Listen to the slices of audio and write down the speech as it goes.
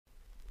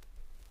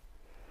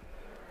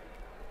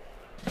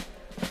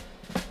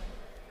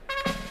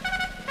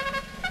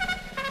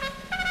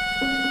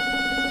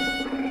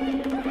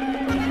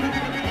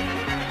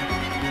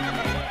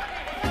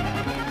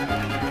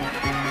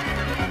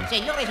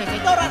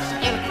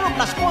señoras, el Club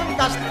Las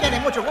Pulgas tiene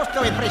mucho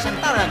gusto en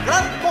presentar al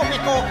gran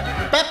cómico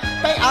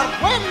Pepe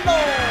Argüello.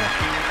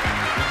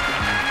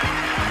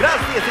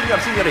 Grazie signor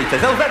signorite,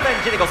 sono stata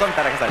in cielo con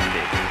tanta casante.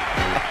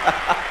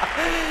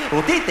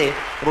 Rutite,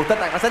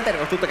 rutata casante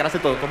con tutto grasso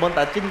con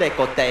monta cinde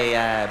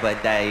cote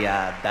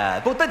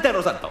potente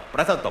rosanto,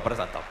 presento.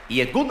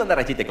 E il gunna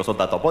recite con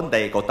soldato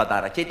ponte con tata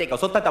recite con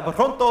soldato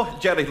pronto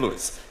Jerry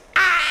Lewis.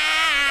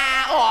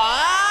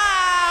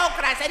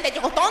 Crasente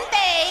cotonte,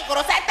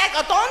 crosette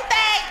cotonte,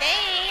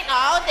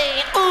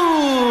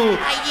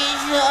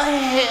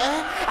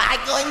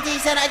 Agonti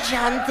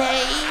saraggiante.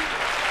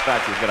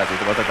 Grazie,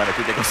 come tata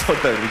recite con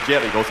soldato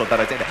Jerry con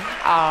soldato recite.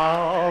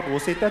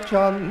 Rosetta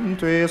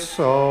ciante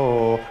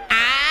so.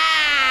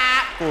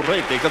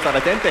 Correte, cosa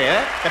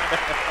recente,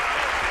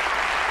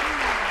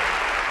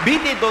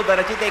 Viti do da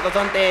recite con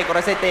soldato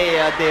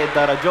crosette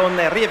da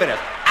ragione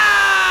rievere.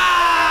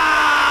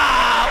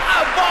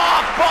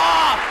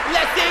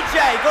 Let's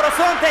DJ,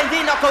 corazon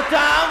tendino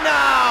down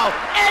now.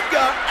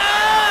 Edgar,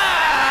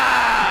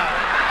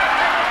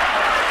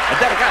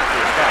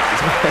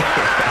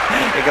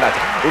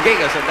 Grazie. Ok,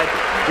 che sono detto.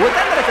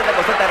 Vuotando la gente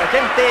costante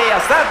recente a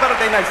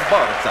Saturday Night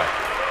Sports.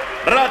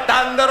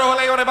 Ratandero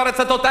le ore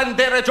parezzate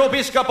tante Joe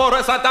Piscopo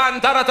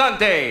resatanta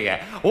ratante.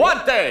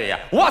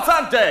 Wante,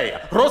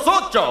 wasante,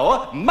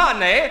 rosoccio,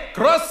 mane,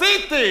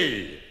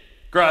 crossiti.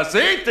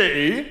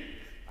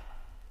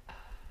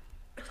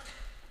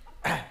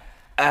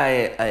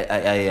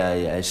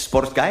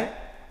 Sports guy,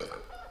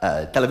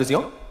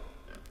 television,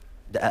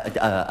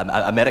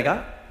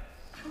 America,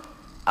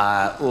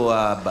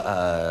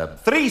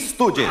 Three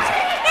Stooges.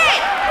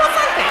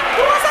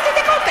 Rosate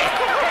de conte.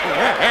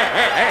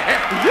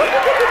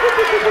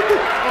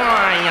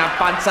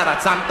 Panza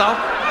santo.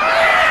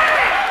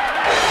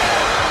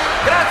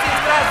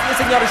 Grazie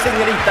signori e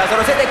signorita,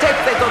 sono siete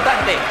cette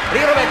tante.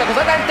 Rirovetto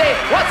cosa tante,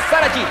 what's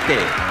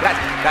saragite.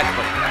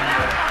 Grazie.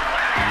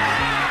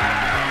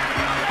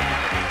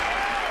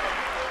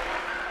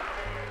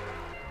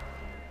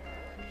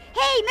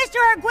 Hey, Mr.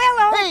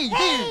 Arguello! Hey,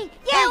 there.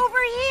 Yeah,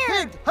 over here!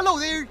 Hey, hello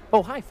there.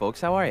 Oh, hi,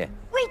 folks. How are you?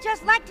 We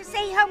just like to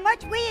say how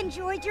much we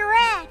enjoyed your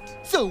act.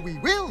 So we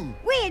will.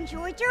 We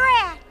enjoyed your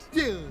act.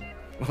 Yeah.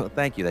 Well,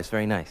 thank you. That's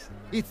very nice.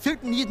 It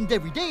certainly isn't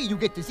every day you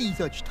get to see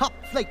such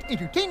top-flight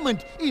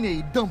entertainment in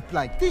a dump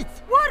like this.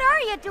 What are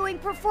you doing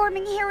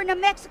performing here in a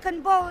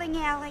Mexican bowling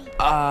alley?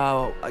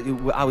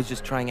 I was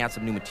just trying out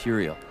some new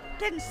material.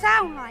 Didn't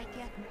sound like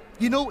it.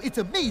 You know, it's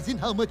amazing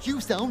how much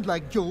you sound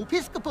like Joe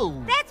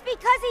Piscopo. That's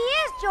because he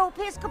is Joe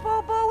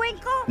Piscopo,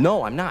 Bullwinkle.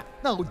 No, I'm not.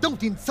 Now,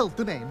 don't insult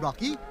the man,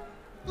 Rocky.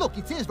 Look,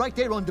 it says right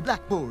there on the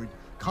blackboard,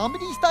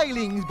 Comedy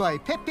Stylings by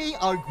Pepe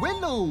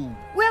Arguello.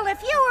 Well,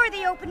 if you were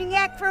the opening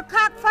act for a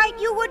cockfight,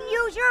 you wouldn't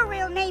use your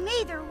real name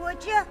either,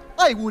 would you?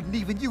 I wouldn't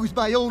even use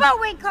my own...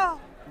 Bullwinkle!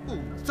 Oh,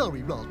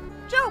 sorry, Rock.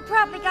 Joe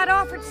probably got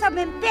offered some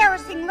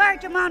embarrassing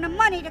large amount of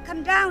money to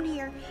come down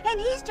here, and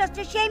he's just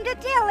ashamed to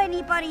tell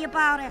anybody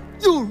about it.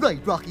 You're right,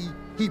 Rocky.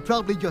 He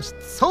probably just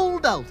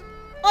sold out.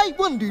 I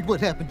wondered what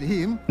happened to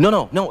him.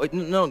 No,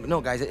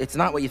 guys. It's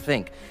not what you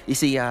think. You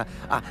see, I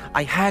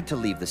had to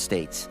leave the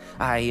States.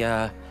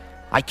 I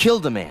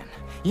killed a man.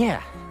 Yeah,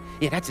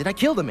 that's it. I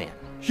killed a man.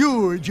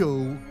 Sure,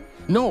 Joe.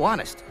 No,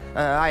 honest.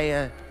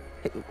 Hey,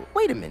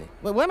 wait a minute.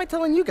 Why am I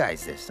telling you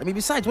guys this? I mean,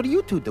 besides, what are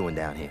you two doing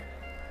down here?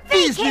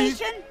 Vacation!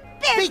 Business.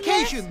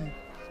 Vacation!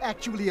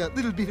 Actually, a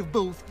little bit of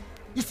both.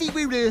 You see,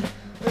 we're,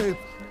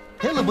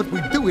 tell them what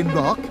we're doing,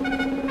 Rock.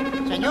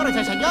 Señores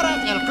y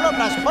señoras, el Club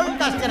Las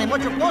Pulgas tiene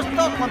mucho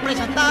gusto con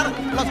presentar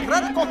los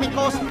gran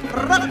cómicos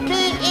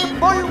Rocky y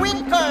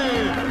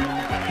Bullwinkle.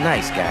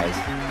 Nice, guys.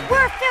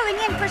 We're filling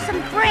in for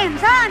some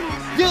friends,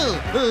 honest. Yeah,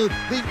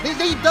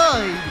 they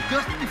died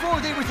just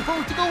before they were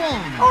supposed to go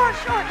on. Or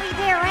shortly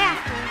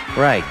thereafter.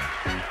 Right.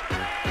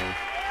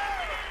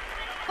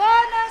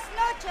 Buenas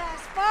noches,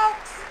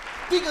 folks.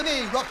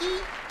 Dígame, Rocky,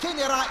 ¿quién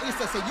era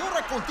esa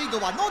señora contigo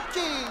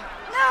anoche?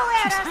 No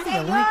era How do you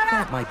señora, like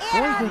that? My boyhood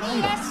era mi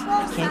idols.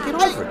 I can't get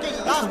esposa. over it. I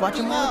used to watch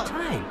them all the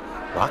time.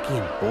 Rocky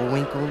and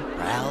Bullwinkle,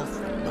 Ralph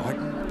and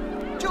Norton.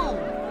 Joe,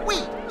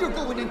 wait, you're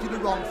going into the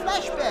wrong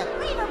flashback.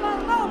 Leave him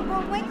alone,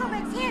 Bullwinkle.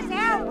 It's his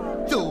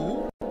album.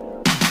 Joe?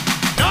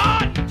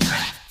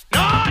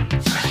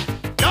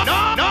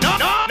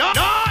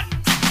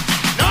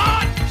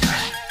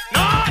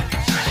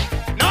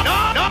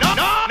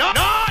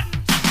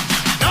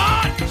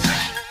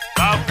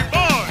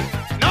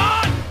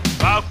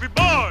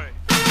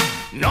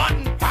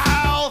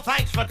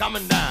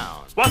 Coming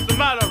down. What's the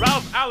matter,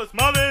 Ralph? Alice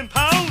mother in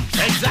town?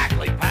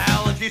 Exactly,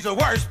 pal, and she's the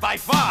worst by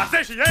far. I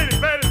say she ain't as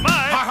bad as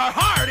mine. Har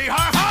hardy, har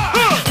ha!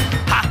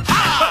 Ha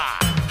ha!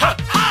 Ha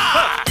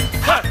ha!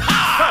 Ha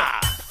ha!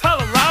 Tell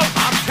him, Ralph.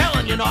 I'm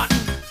telling you, Norton,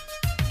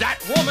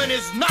 that woman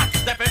is not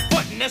stepping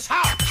foot in this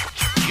house.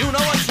 You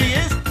know what she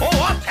is? Oh,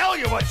 I'll tell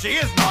you what she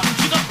is, Norton.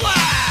 She's a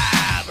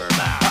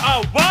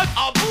blabbermouth. What?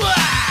 A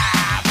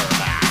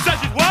blabbermouth. You said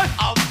she's what?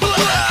 A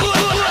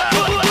blabbermouth.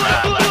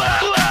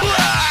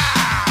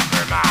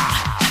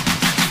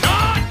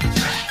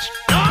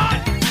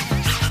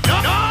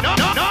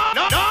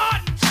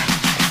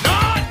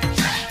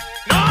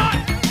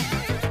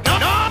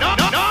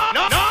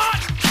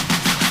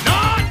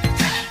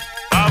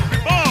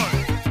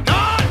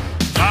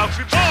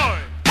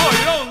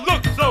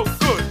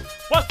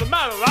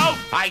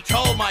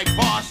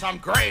 I'm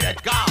great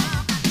at golf.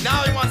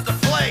 Now he wants to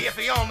play if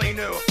he only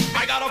knew.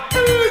 I got a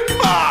big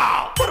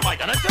ball. What am I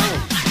gonna do?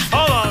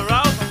 Hold on,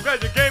 Ralph. I'm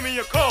glad you gave me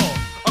your call.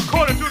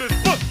 According to this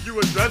book, you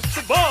addressed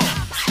the ball.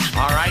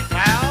 All right,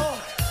 pal.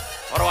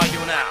 What do I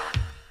do now?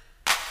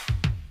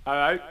 All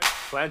right,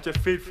 plant your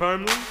feet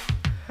firmly.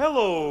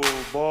 Hello,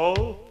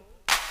 ball.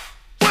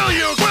 Will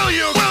you?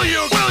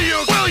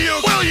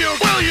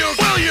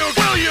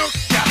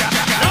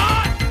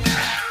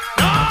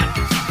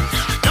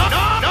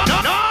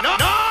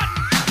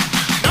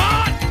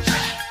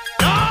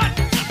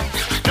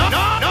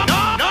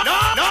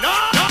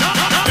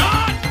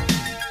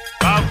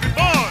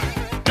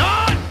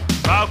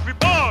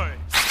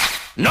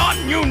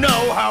 Norton, you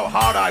know how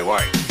hard I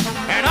work.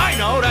 And I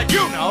know that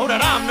you know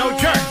that I'm no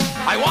jerk.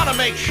 I want to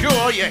make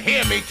sure you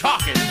hear me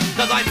talking,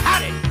 because I've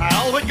had it,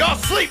 pal, with your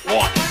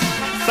sleepwalking.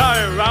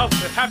 Sorry, Ralph.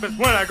 It happens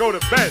when I go to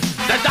bed.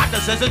 The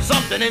doctor says it's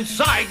something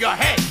inside your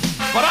head.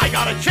 But I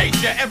gotta chase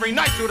you every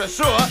night through the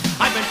sewer.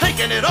 I've been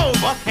thinking it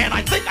over, and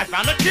I think I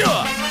found a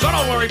cure. So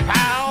don't worry,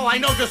 pal, I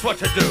know just what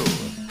to do.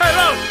 Hey,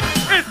 Ralph,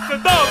 it's the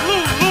dog,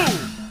 Lulu.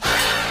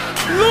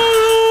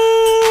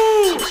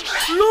 Lulu!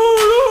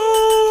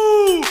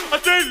 Lulu! I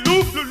say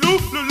Lulu, Lulu,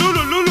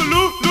 Lulu, Lulu,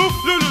 Lulu,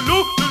 Lulu,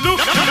 Lulu, Lulu,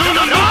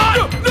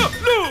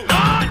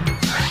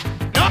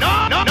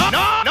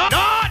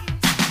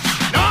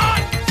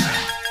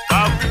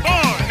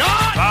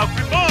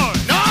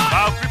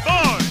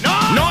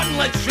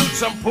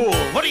 some pool.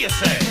 What do you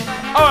say?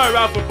 All right,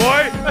 Ralphie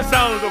boy, that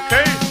sounds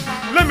okay.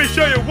 Let me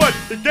show you what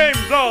the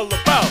game's all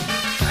about.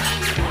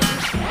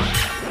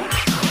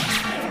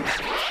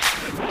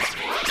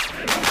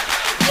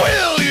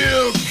 Will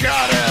you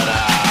cut it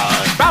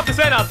out? Ralphie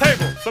said our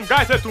table. Some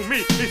guy said to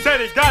me, he said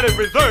he got it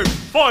reserved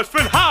for his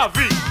friend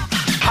Harvey.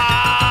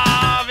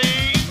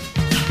 Harvey.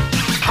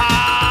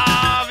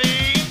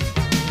 Harvey.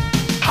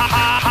 Ha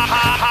ha ha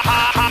ha ha ha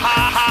ha ha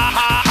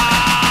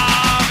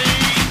Harvey.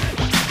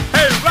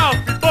 Hey,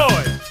 Ralphie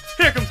boy,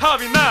 here comes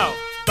Harvey now.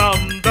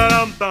 Dum da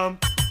dum dum.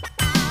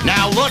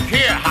 Now look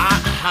here,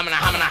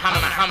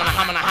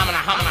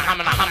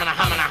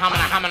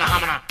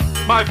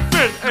 My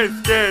friend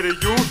ain't scared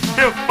of you.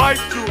 He'll fight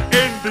you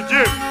in the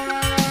gym.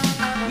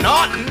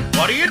 Norton,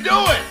 what are you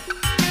doing?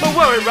 Don't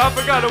worry, Ralph,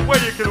 I got a way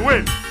you can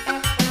win.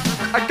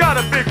 I got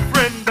a big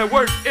friend that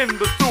works in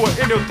the sewer,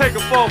 and he'll take a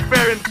fall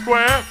fair and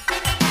square.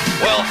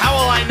 Well, how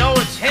will I know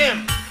it's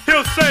him?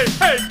 He'll say,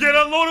 hey, get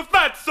a load of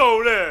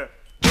fatso there.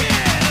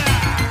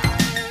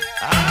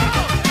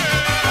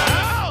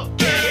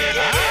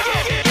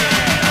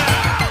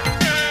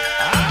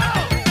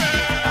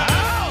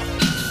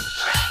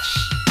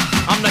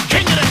 I'm the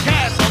king of the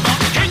castle, the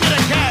king of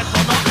the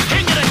castle, the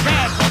king of the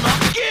castle,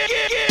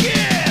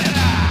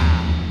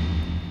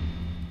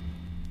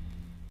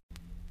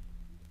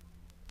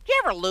 Do you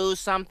ever lose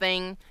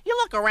something? You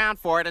look around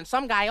for it and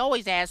some guy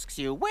always asks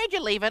you, where'd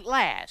you leave it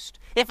last?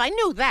 If I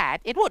knew that,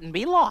 it wouldn't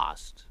be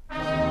lost.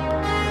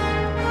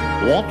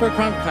 Walter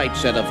Cronkite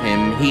said of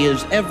him, he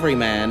is every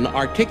man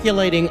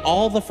articulating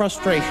all the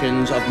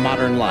frustrations of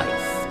modern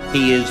life.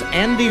 He is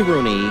Andy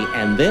Rooney,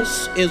 and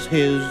this is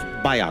his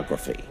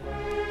biography.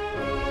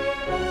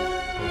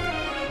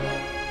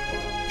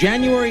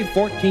 January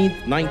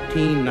 14th,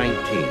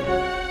 1919.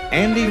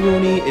 Andy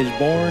Rooney is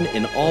born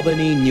in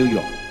Albany, New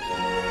York.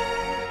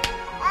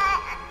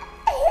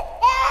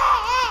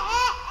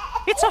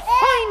 It's a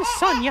fine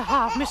son you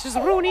have, Mrs.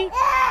 Rooney.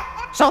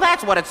 So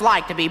that's what it's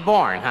like to be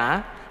born,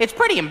 huh? It's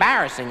pretty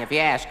embarrassing if you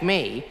ask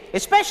me,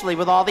 especially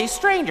with all these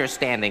strangers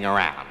standing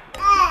around.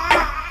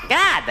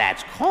 God,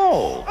 that's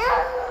cold.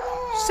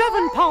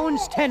 7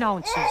 pounds, 10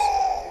 ounces.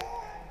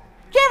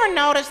 Do you ever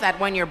notice that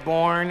when you're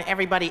born,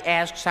 everybody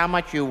asks how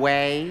much you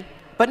weigh,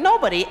 but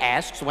nobody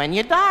asks when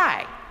you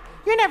die?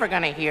 You're never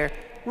gonna hear,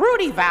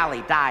 Rudy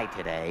Valley died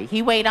today.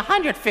 He weighed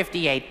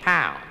 158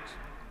 pounds.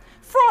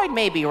 Freud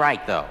may be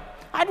right, though.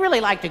 I'd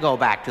really like to go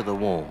back to the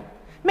womb.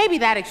 Maybe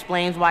that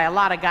explains why a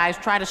lot of guys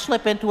try to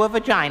slip into a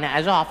vagina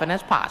as often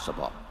as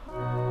possible.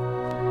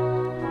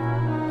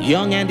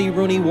 Young Andy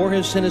Rooney wore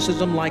his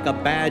cynicism like a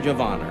badge of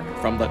honor,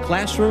 from the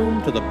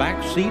classroom to the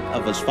back seat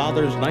of his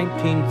father's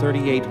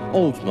 1938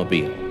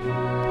 Oldsmobile.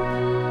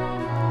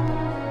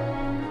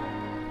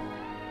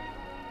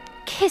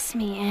 Kiss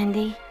me,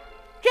 Andy.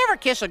 Do you ever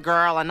kiss a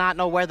girl and not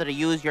know whether to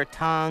use your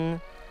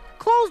tongue?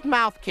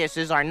 Closed-mouth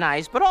kisses are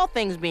nice, but all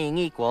things being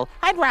equal,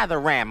 I'd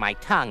rather ram my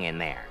tongue in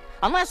there.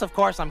 Unless, of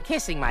course, I'm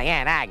kissing my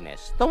Aunt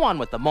Agnes, the one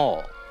with the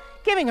mole.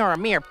 Giving her a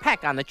mere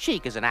peck on the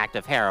cheek is an act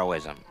of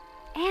heroism.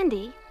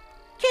 Andy?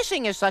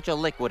 Kissing is such a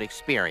liquid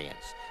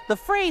experience. The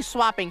phrase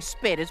swapping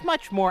spit is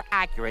much more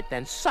accurate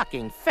than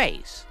sucking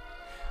face.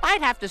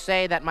 I'd have to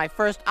say that my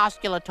first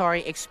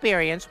osculatory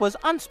experience was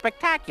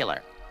unspectacular.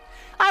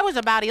 I was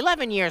about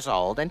 11 years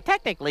old and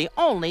technically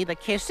only the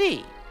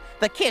kissee.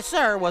 The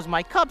kisser was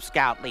my Cub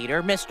Scout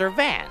leader, Mr.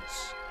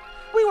 Vance.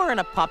 We were in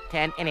a pup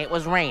tent and it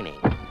was raining.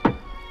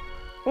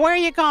 Where are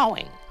you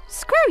going?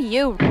 Screw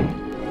you.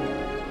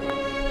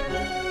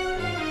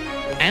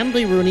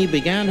 Andy Rooney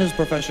began his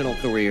professional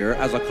career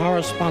as a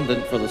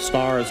correspondent for the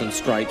Stars and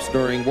Stripes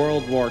during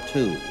World War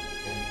II.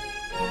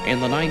 In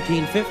the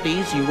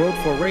 1950s, he wrote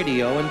for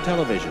radio and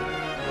television.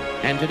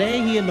 And today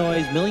he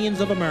annoys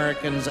millions of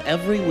Americans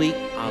every week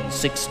on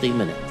 60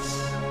 Minutes.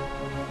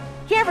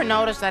 Do you ever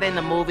notice that in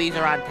the movies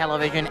or on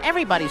television,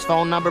 everybody's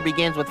phone number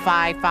begins with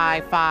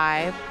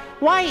 555?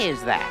 Why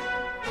is that?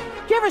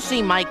 Do you ever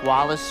see Mike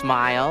Wallace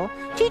smile?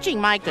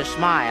 Teaching Mike to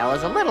smile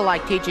is a little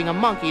like teaching a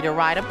monkey to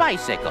ride a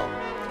bicycle.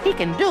 He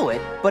can do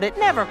it, but it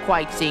never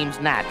quite seems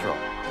natural.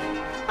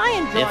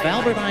 If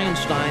Albert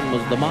Einstein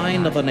was the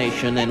mind of a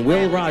nation and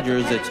Will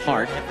Rogers its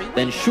heart,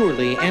 then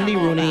surely Andy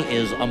Rooney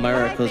is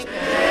America's...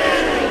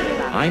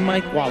 I'm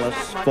Mike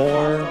Wallace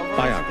for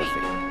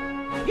Biography.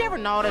 You ever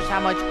notice how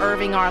much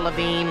Irving R.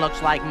 Levine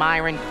looks like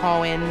Myron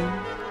Cohen?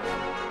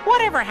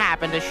 Whatever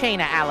happened to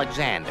Shayna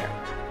Alexander?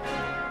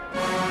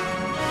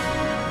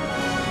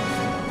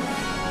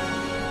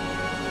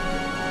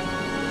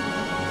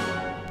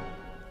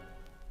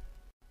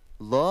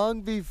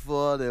 Long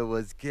before there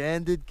was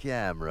Candid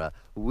Camera,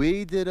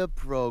 we did a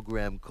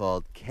program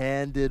called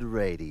Candid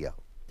Radio.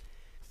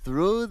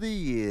 Through the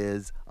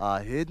years, our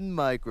hidden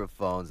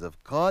microphones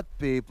have caught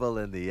people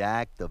in the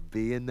act of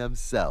being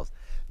themselves.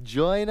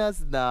 Join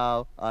us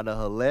now on a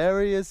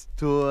hilarious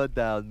tour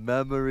down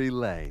memory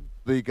lane,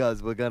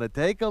 because we're going to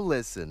take a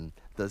listen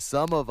to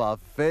some of our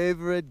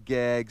favorite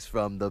gags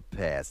from the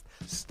past,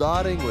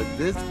 starting with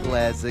this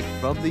classic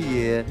from the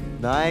year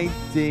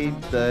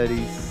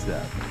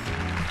 1937.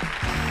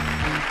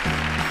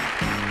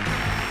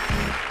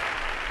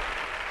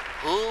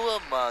 Who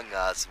among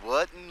us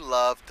wouldn't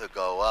love to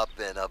go up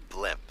in a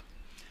blimp?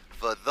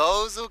 For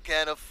those who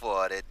can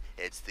afford it,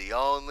 it's the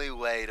only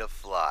way to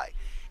fly.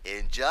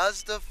 In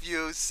just a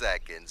few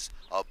seconds,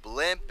 a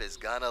blimp is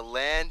gonna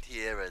land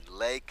here in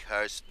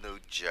Lakehurst, New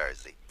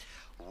Jersey.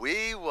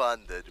 We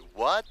wondered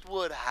what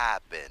would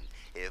happen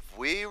if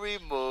we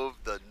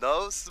removed the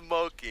no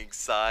smoking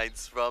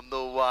signs from the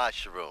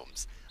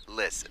washrooms.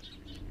 Listen.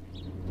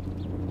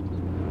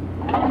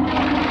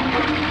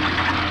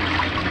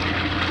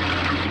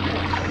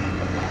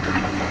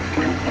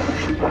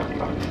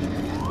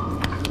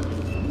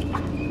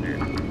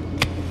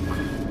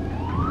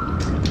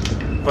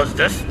 What's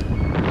this?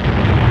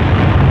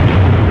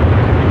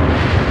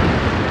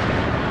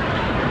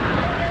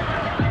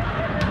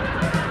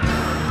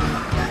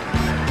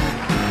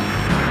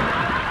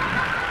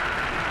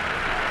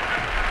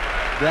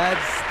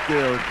 That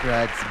still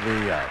cracks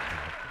me up.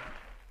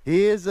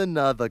 Here's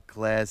another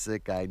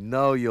classic I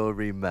know you'll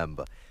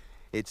remember.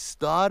 It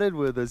started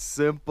with a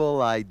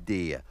simple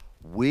idea.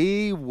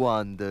 We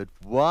wondered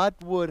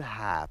what would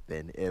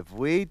happen if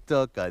we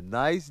took a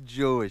nice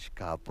Jewish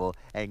couple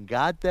and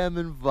got them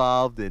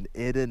involved in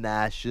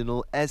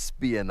international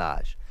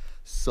espionage.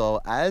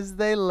 So as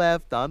they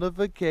left on a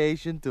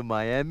vacation to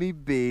Miami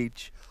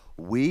Beach,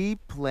 we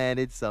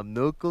planted some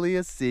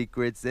nuclear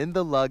secrets in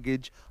the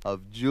luggage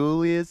of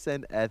Julius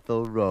and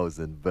Ethel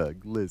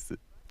Rosenberg. Listen.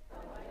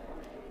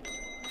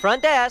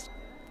 Front desk.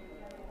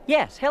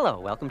 Yes, hello.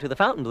 Welcome to the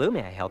Fontainebleau.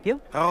 May I help you?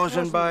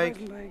 Rosenberg.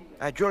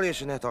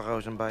 Julius and Ethel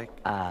Rosenberg.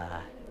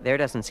 There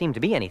doesn't seem to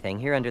be anything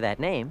here under that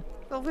name.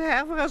 Well, we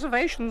have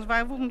reservations.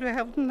 Why wouldn't we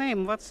have the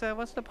name? What's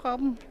the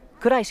problem?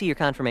 Could I see your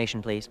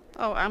confirmation, please?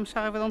 Oh, I'm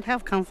sorry. We don't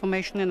have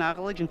confirmation in our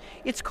religion.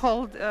 It's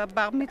called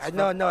bar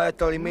mitzvah. No,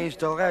 Ethel, he means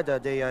the letter,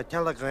 the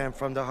telegram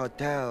from the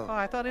hotel. Oh,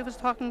 I thought he was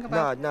talking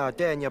about... No,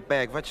 there in your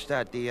bag. What's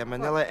that? The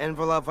manila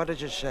envelope? What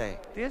does it say?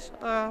 This?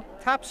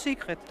 Top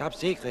secret. Top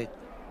secret?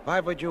 Why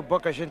would you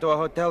book us into a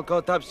hotel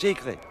called Top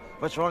Secret?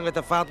 What's wrong with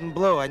the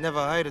Fontainebleau? I never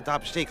heard of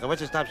Top Secret.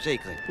 What's this Top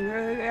Secret?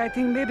 I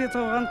think maybe it's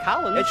over on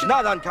Collins. It's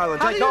not on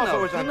Collins. How do you know? If it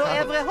was on You know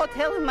Collins. every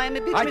hotel in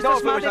Miami Beach, I Mr. know if it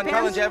was Smarty on Pants?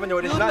 Collins Avenue.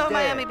 It is You not know there.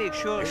 Miami Beach,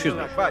 sure. Excuse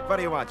me. What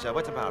do you want, sir?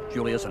 What's about?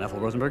 Julius and Ethel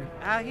Rosenberg?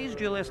 He's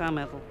Julius, I'm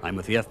Ethel. I'm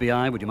with the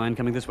FBI. Would you mind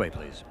coming this way,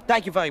 please?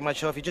 Thank you very much,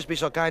 sir. If you'd just be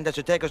so kind as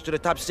to take us to the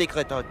Top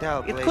Secret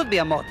Hotel, please. It could be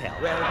a motel.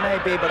 Well, it may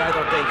be, but I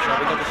don't think so.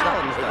 Because it's not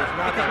Collins, though. It's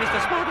not Because on-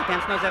 Mr. Smarty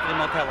Pants knows every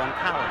motel on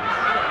Collins.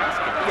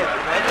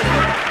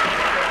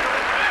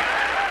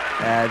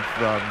 And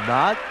from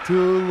not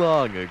too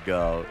long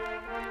ago,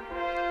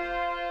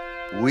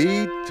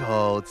 we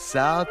told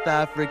South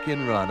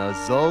African runner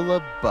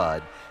Zola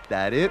Budd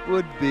that it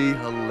would be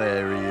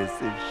hilarious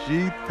if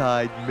she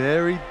tied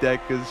Mary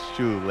Decker's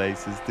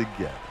shoelaces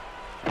together.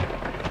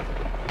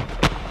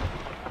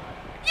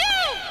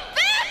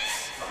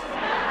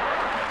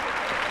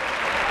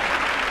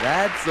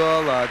 That's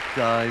all our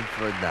time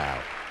for now.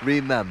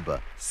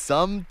 Remember,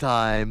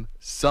 sometime,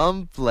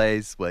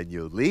 someplace, when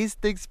you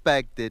least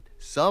expect it,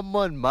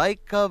 someone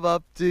might come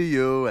up to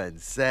you and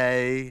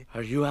say,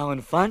 "Are you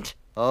Alan Funt?"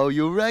 "Oh,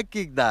 you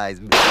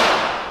recognize me."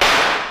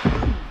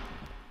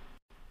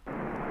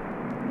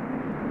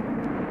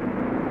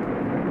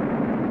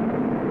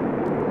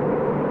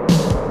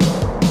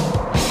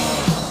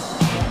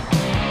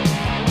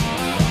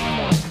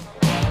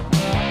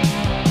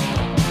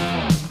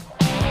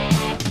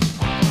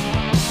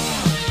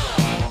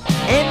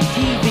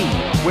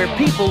 MTV, where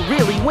people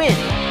really win,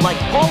 like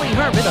Paulie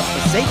Herman of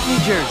Passaic, New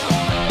Jersey.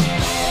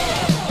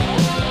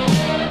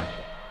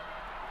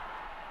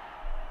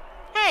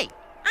 Hey,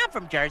 I'm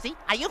from Jersey.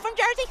 Are you from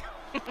Jersey?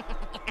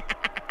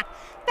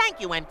 Thank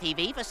you,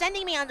 MTV, for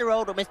sending me on the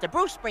road with Mr.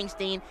 Bruce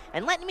Springsteen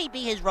and letting me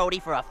be his roadie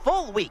for a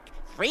full week,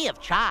 free of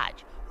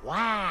charge.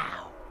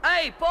 Wow.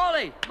 Hey,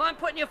 Paulie, mind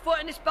putting your foot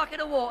in this bucket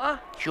of water?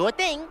 Sure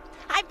thing.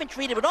 I've been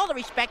treated with all the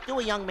respect due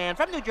a young man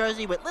from New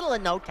Jersey with little or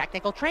no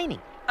technical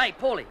training. Hey,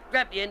 Paulie,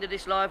 grab the end of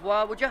this live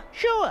wire, would you?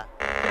 Sure.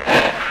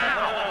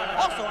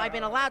 Also, I've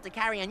been allowed to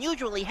carry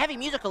unusually heavy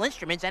musical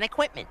instruments and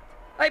equipment.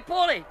 Hey,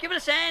 Paulie, give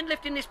us a hand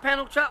lifting this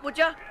panel truck, would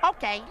you?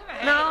 Okay.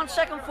 Now, on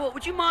second thought,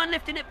 would you mind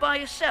lifting it by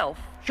yourself?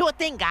 Sure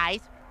thing, guys.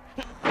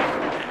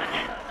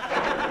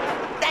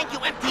 Thank you,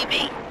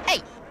 MTV.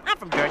 Hey, I'm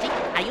from Jersey.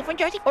 Are you from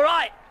Jersey? All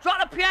right, drop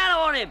the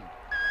piano on him.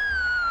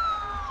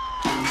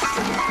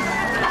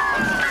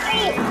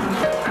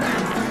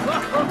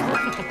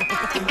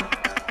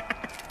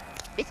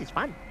 This is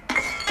fun.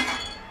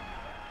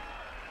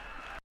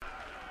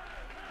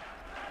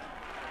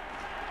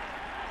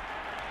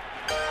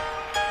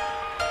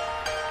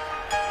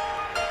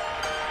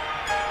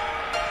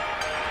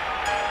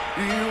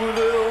 You were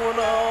there when I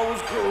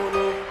was growing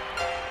up.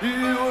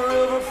 You were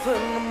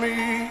everything to me.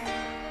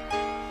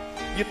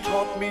 You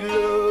taught me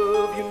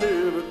love, you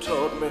never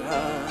taught me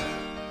how.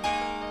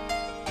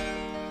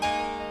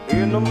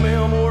 And the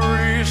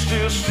memory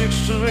still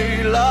sticks to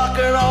me like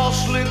an all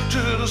slip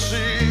to the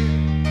sea.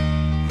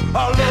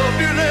 I love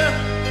you then,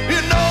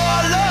 you know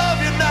I love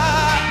you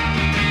now.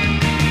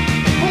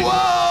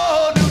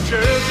 Whoa, New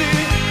Jersey,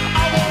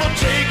 I wanna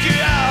take you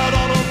out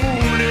on a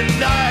moonlit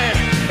night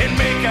and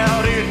make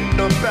out in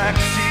the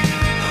backseat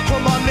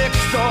of my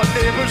next door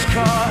neighbor's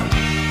car.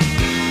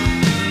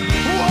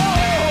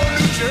 Whoa,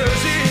 New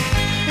Jersey,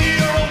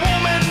 you're a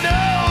woman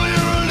now,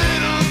 you're a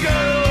little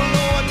girl,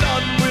 no, I'm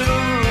not with a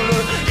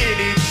ruler in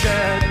each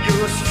hand.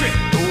 You're a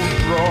strict old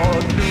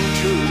broad New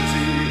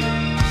Jersey.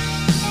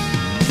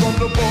 From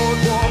the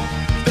boardwalk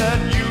that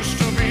used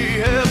to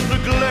be as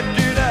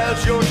neglected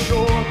as your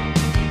shore,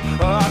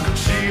 I could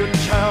see a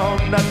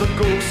town that the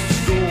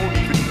ghosts don't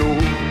even know.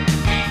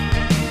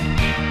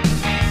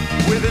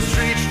 With the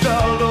streets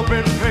dialed up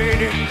and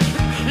painted,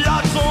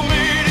 lots of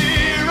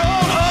meteor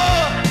on her.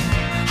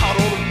 I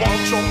don't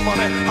want your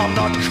money, I'm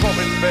not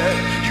coming back.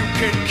 You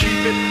can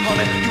keep it,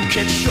 honey, you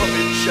can shove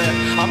it, Jack.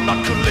 I'm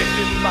not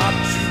collecting my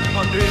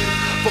 200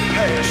 for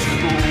passing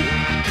through.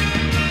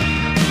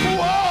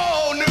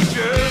 Whoa, New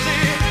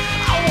Jersey,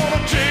 I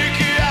wanna take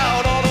you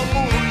out on a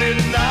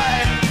moonlit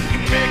night,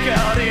 make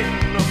out in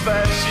the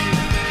backseat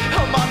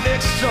of my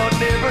next door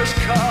neighbor's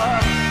car.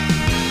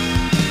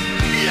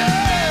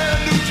 Yeah,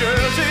 New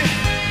Jersey,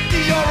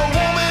 you're a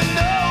woman,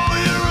 no,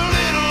 you're a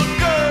little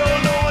girl,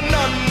 no,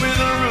 none with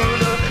a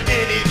ruler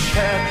in each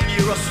hand.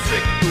 You're a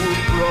strict old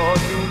broad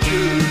New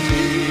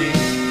Jersey.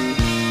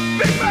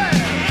 Big man!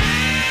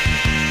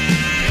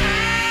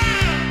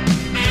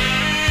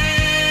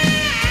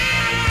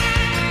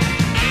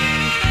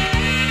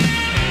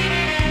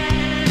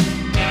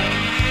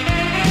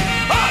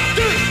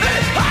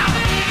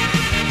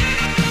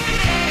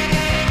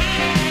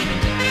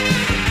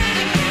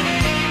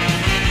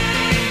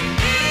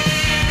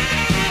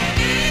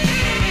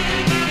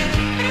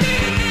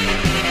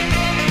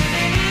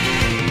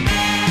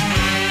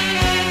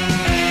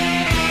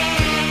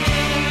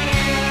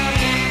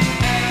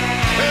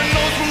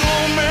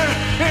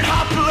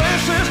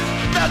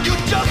 You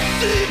just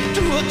seem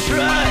to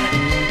attract.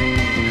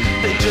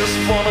 They just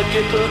wanna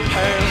get their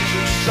hands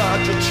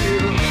inside your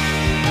chill.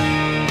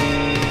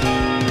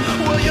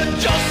 Well, you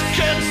just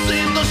can't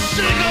seem to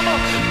shake them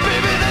up,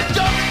 baby, they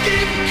just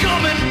keep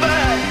coming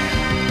back.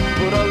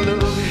 But I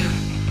love you,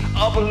 I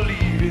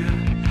believe you,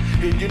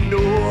 and you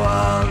know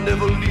I'll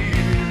never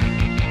leave you.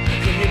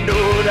 And you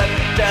know that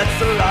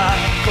that's a lie,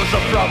 'cause I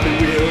probably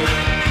will.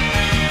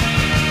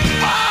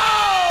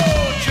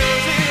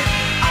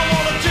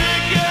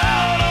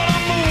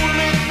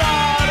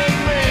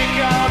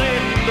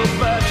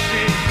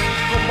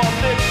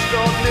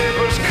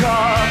 Neighbor's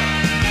car.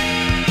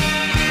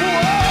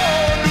 Whoa,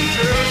 New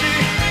Jersey,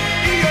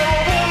 you're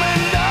a woman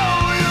now,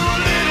 you're a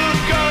little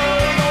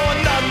girl, no,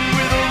 not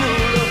with a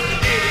ruler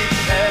in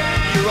each hand.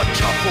 You're a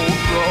tough old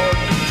broad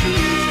New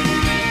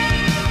Jersey.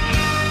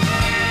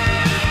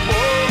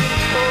 Oh,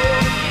 oh,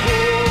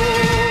 oh,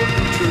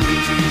 New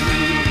Jersey.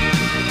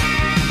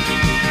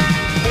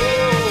 Oh,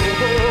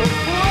 oh,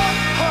 oh,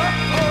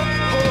 oh,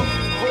 oh,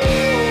 oh.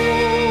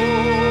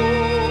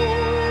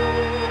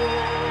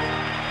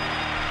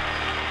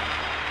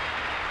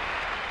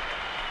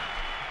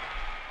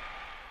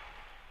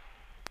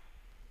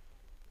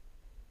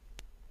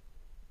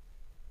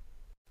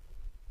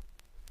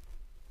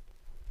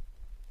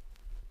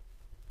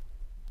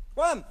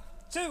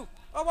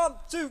 One,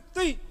 two,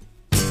 three.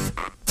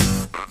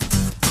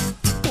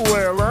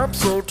 Well, I'm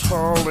so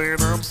tall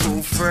and I'm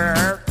so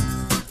fat.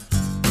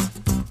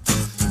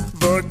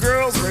 The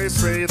girls, they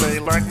say they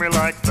like me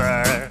like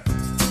that.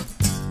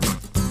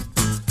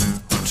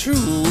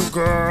 2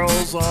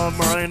 girls on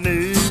my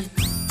knee,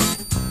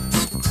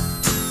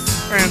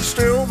 and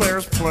still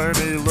there's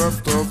plenty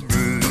left of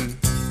me.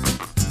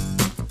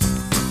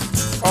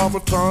 I'm a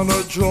ton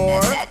of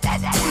joy,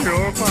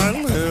 you're my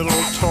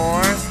little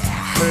toy.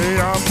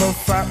 Hey, I'm the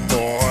fat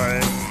boy.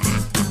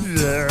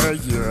 Yeah,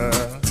 yeah.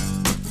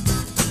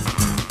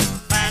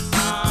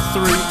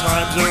 3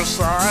 times your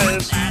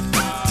size,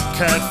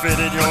 can't fit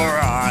in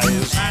your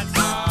eyes.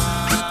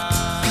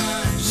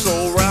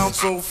 So round,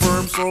 so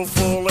firm, so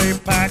fully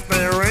packed,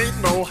 there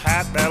ain't no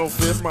hat that'll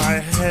fit my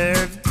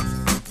head.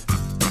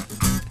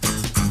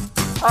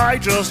 I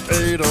just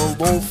ate a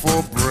loaf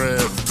of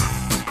bread.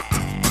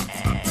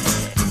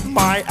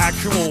 My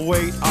actual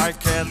weight I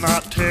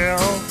cannot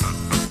tell,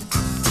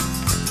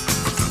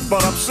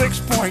 but I'm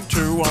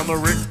 6.2 on the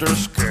Richter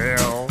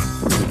scale.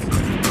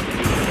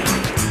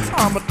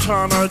 I'm a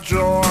ton of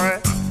joy,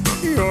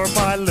 you're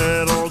my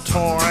little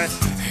toy.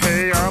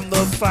 Hey, I'm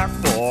the fat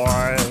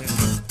boy.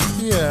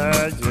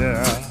 Yeah,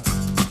 yeah.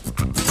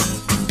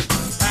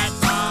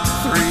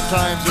 3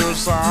 times your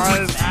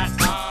size,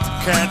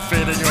 can't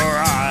fit in your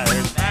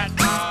eyes.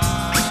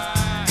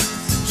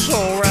 So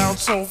round,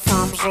 so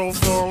firm, so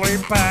fully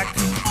packed.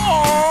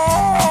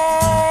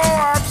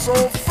 Oh, I'm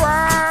so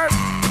fat.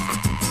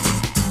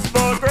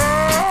 The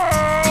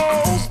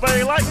girls,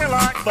 they like me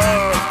like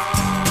the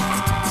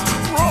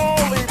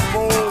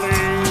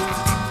roly-poly.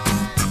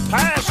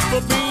 Pass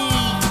the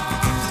bean,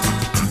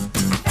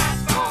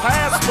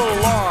 pass the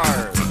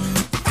lard.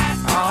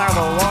 I'll have a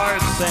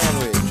large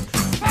sandwich.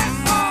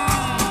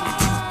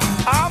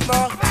 I'm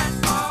the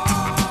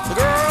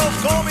girls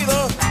call me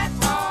the.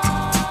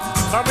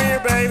 Come here,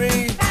 baby.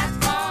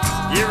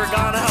 You ever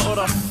gone out with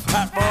a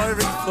fat boy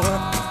before?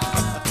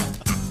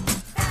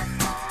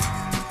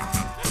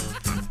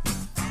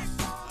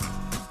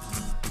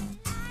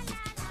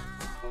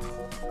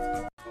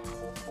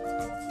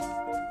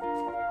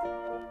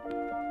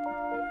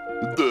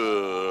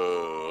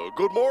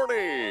 Good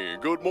morning.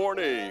 Good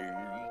morning.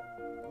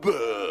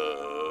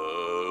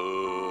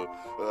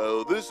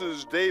 This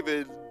is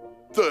David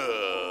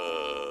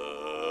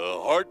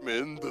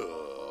Hartman.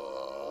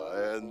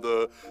 And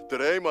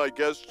today my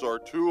guests are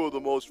 2 of the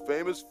most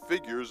famous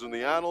figures in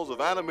the annals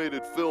of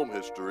animated film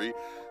history.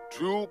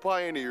 2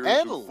 pioneers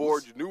who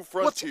forged new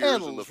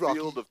frontiers in the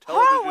field of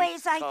television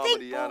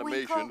comedy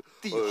animation.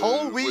 The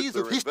hallways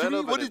of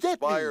history? What does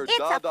that mean? It's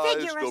a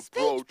figure of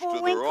speech,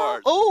 Bullwinkle.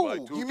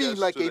 Oh, you mean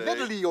like a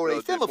medley or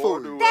a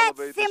semaphore?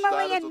 That's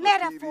simile and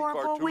metaphor,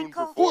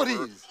 Bullwinkle. What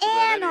is?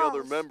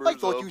 Annals. I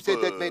thought you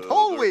said that meant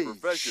hallways.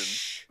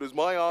 It is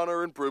my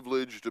honor and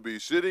privilege to be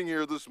sitting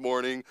here this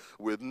morning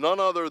with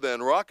none other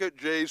than Rocket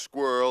J.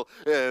 Squirrel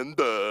and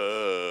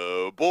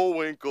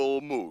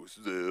Bullwinkle Moose.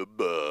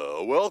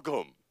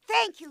 Welcome.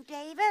 Thank you,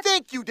 David.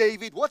 Thank you,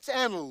 David. What's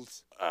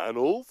annals?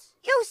 Annals?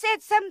 You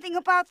said something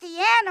about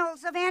the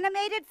annals of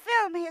animated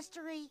film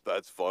history.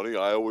 That's funny.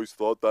 I always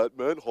thought that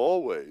meant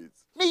hallways.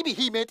 Maybe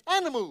he meant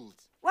animals.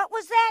 What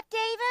was that,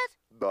 David?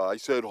 I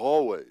said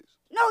hallways.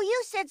 No,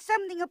 you said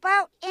something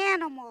about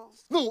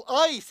animals. No,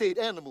 I said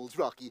animals,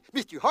 Rocky.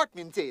 Mr.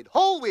 Hartman said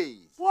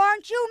hallways.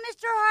 Weren't you,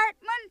 Mr.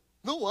 Hartman?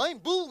 No, I'm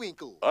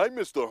Bullwinkle. I'm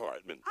Mr.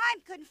 Hartman. I'm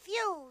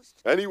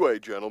confused. Anyway,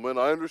 gentlemen,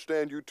 I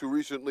understand you 2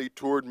 recently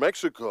toured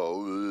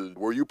Mexico.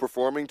 Were you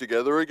performing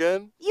together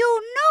again?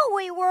 You knew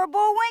we were,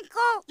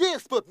 Bullwinkle.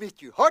 Yes, but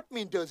Mr.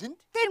 Hartman doesn't.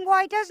 Then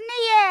why doesn't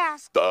he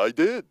ask? I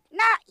did.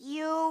 Not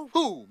you.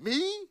 Who,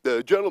 me?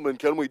 Gentlemen,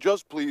 can we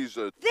just please...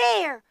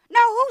 There.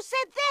 Now, who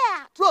said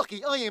that?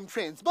 Rocky, I am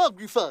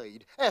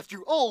transmogrified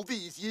after all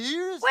these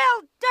years.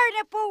 Well, darn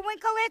it,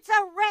 Bullwinkle, it's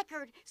a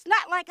record. It's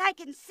not like I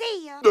can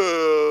see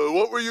you.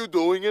 What were you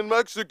doing in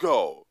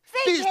Mexico?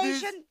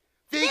 Vacation.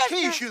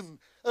 Vacation.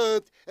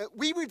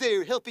 We were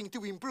there helping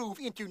to improve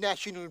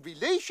international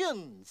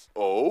relations.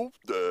 Oh,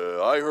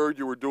 I heard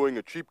you were doing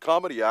a cheap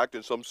comedy act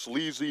in some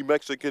sleazy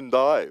Mexican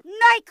dive.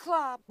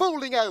 Nightclub.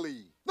 Bowling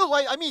alley. No,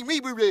 I mean we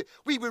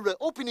were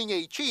opening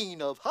a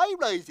chain of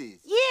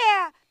high-rises.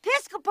 Yeah,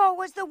 Piscopo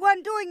was the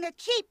one doing the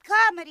cheap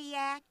comedy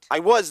act. I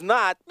was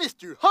not.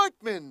 Mr.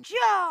 Hartman.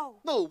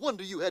 Joe. No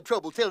wonder you had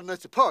trouble telling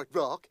us apart,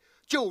 Rock.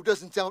 Joe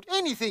doesn't sound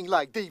anything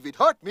like David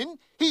Hartman.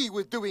 He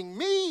was doing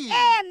me.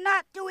 And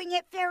not doing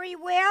it very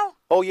well.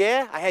 Oh,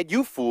 yeah? I had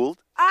you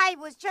fooled. I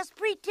was just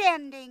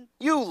pretending.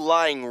 You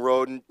lying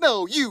rodent.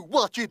 No, you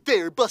watch it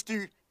there,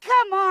 Buster.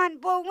 Come on,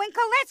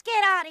 Bullwinkle, let's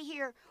get out of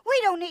here. We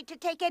don't need to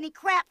take any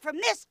crap from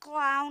this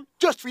clown.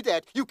 Just for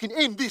that, you can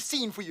end this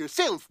scene for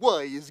yourself,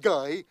 wise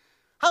guy.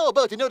 How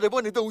about another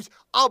one of those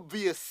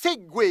obvious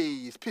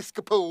segues,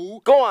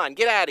 Piscopo? Go on,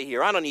 get out of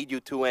here. I don't need you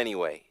 2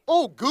 anyway.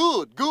 Oh,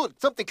 good, good.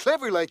 Something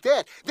clever like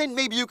that. Then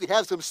maybe you could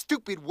have some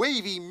stupid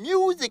wavy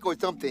music or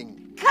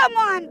something. Come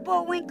on,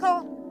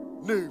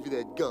 Bullwinkle. Nerve of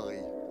that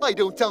guy. I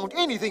don't sound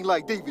anything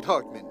like David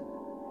Hartman.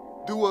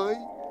 Do I?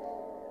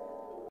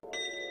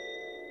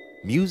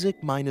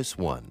 Music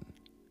 -1.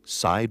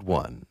 Side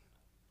 1.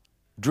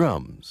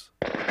 Drums.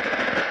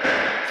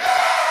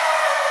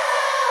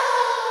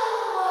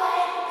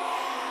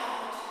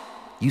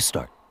 You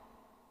start.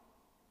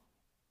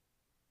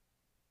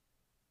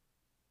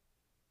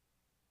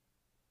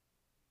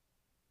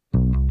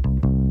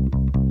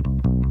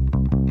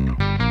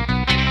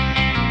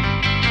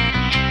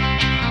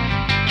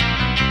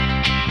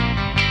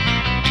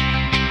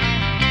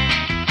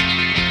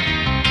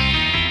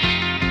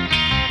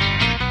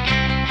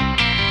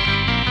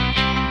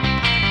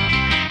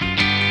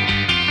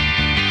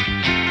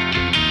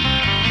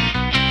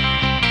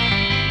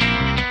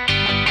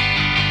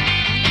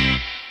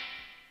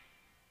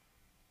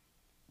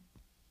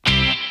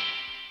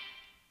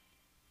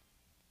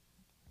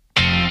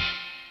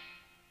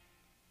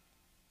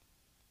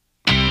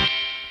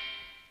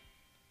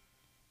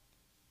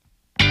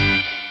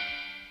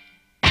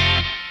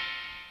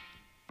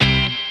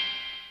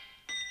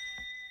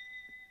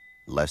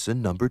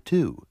 Lesson number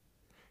 2.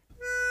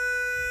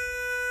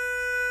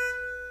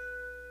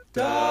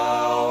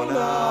 Down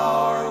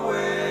our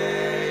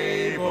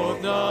way,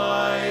 both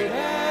night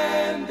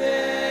and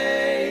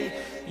day.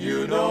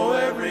 You know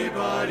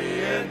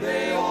everybody and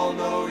they all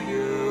know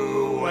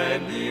you.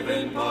 And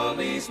even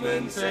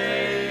policemen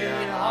say,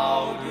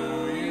 how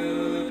do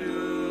you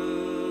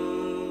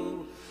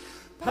do?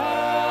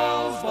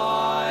 Pals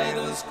by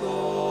the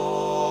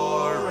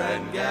score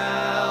and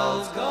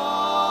gals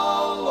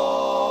galore.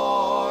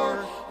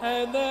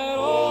 And that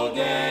old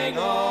gang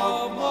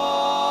of mine,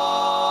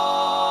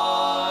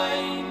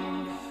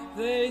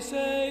 they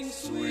sang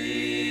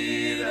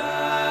sweet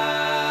Adeline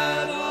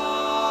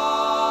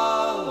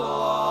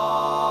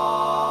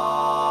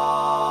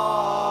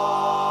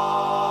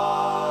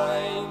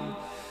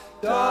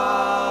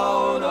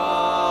down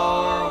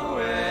our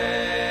way,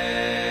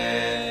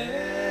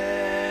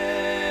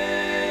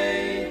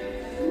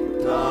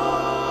 down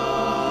our way.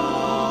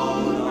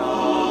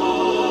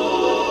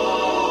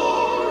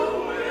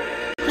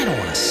 I don't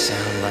want to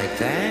sound like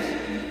that.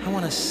 I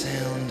want to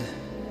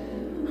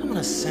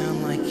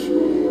sound like...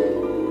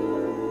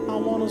 I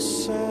wanna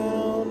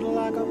sound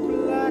like a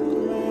black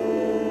man.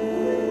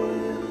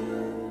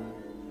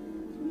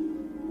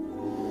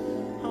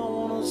 I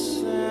wanna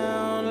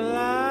sound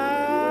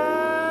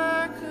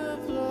like a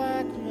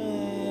black man.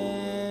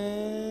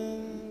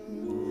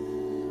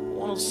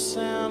 Wanna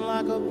sound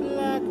like a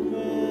black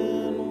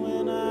man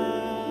when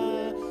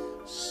I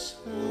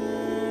sing.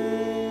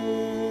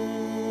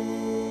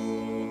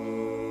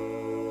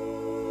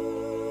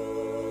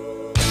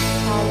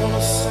 I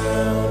wanna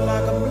sound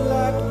like a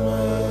black man.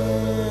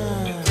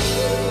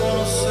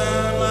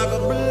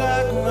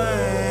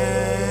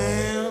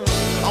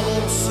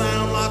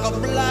 Sound like a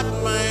black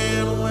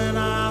man when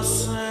I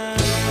sing.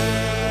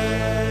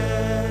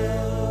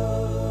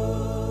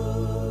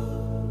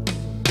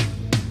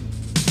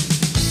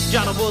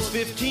 Johnny was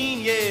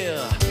 15,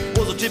 yeah,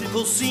 was a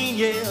typical scene,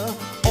 yeah.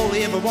 All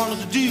he ever wanted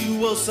to do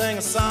was sing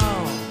a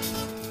song.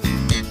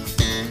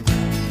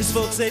 His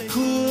folks said,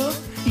 cool,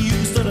 you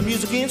can study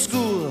music in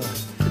school.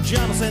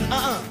 Johnny said,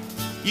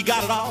 you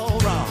got it all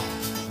wrong.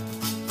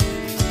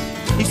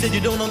 He said,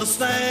 you don't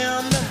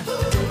understand.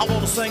 I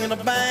want to sing in a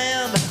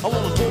band. I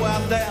want to go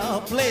out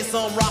there, play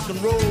some rock and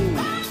roll.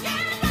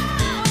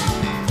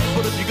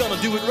 But if you're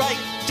gonna do it right,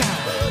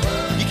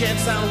 you can't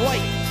sound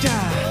white.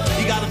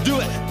 You gotta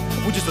do it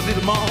with just a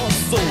little more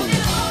soul.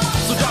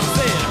 So Johnny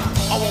said,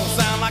 I want to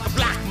sound like a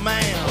black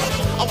man.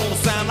 I want to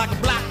sound like a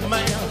black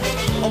man.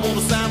 I want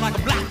to sound like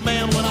a black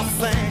man when I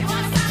sing.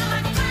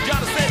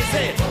 Johnny said, he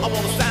said, I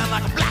want to sound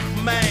like a black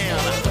man.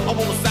 I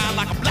want to sound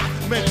like a black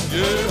man.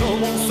 Yeah, I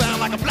want to sound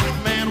like a black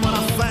man when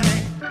I sing.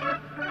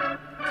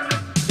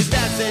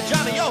 Said,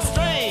 Johnny, you're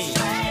strange.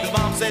 His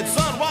mom said,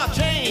 son, why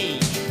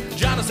change?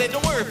 Johnny said,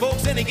 don't worry,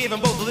 folks, and he gave them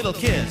both a little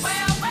kiss.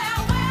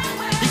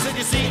 He said,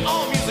 you see,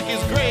 all music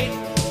is great,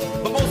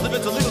 but most of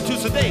it's a little too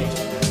sedate.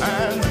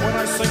 And when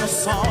I sing a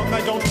song, I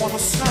don't want to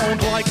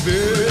sound like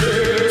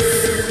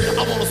this.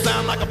 I want to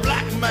sound like a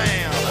black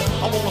man.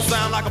 I want to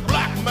sound like a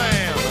black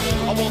man.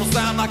 I want to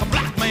sound like a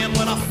black man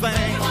when I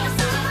sing.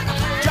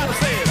 Johnny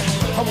said,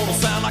 I want to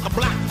sound like a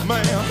black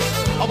man.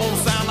 I want to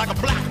sound like a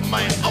black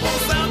man. I want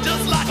to sound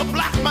just like a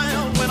black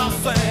man when I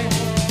sing.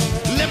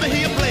 Let me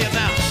hear you play it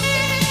now.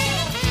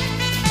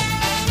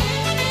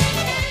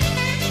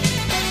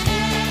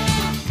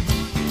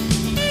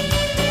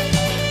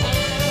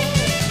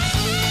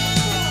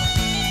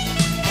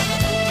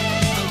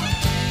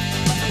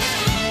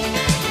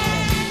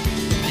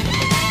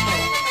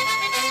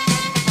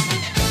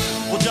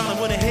 Well, Johnny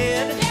went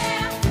ahead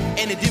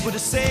and he did what he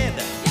said.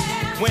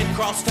 Went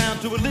across town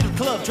to a little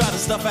club, tried to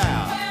stuff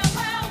out.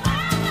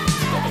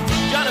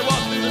 Johnny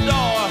walked through the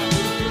door,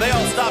 they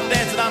all stopped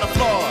dancing on the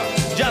floor.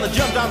 Johnny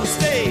jumped on the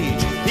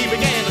stage, he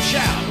began to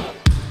shout,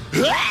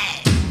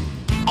 hey!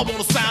 I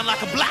wanna sound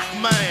like a black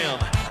man.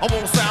 I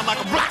wanna sound like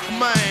a black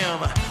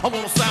man. I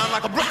wanna sound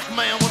like a black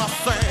man when I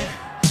sing.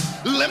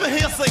 Let me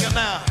hear you sing it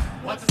now.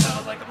 Wants to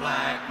sound like a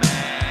black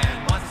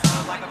man. Wants to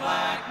sound like a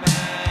black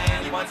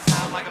man. He wants to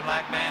sound like a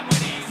black man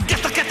when he's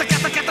get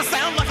the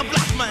sound like a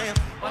black man.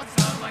 Wants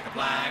to sound like a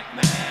black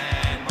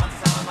man. Wants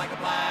to sound like a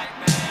black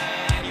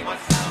man. He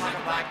wants to sound like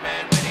a black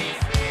man when he's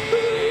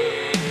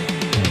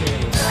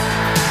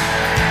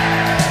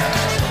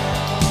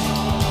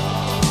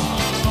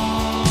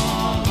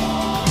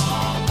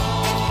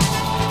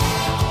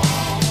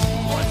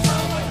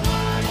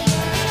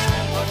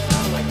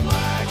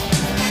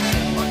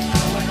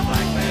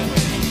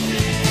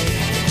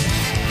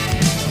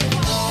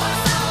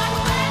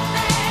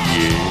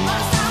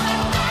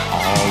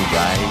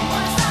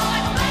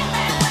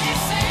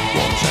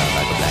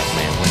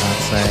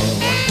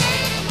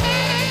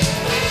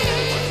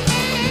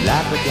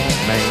like a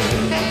black man.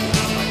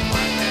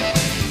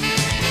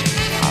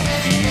 I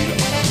feel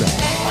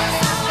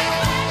alright.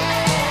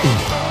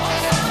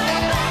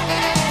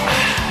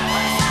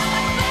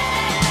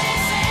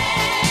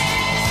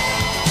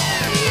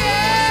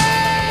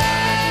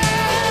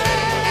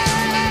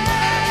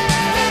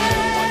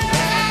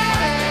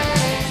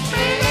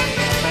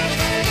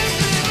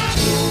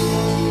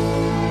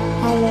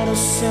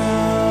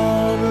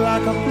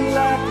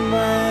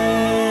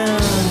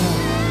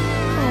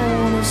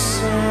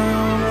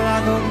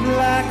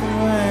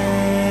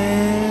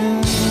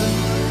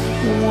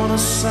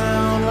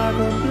 sound like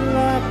a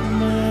black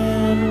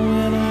man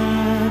when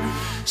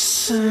I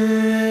sing.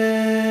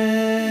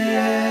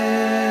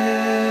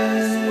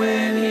 Yes,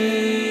 when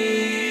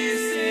he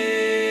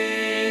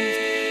sings.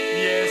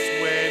 Yes,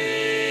 when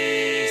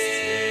he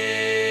sings.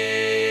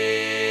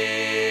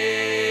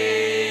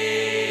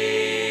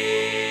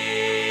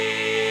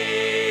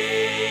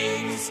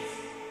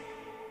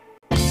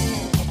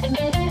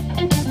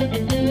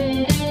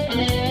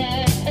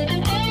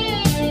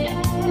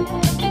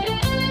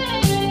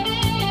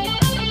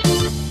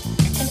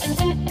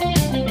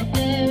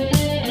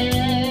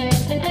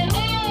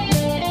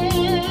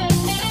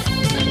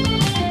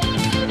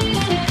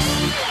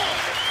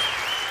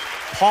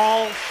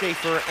 Paul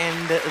Schaefer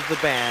and the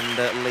band,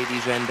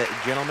 ladies and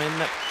gentlemen.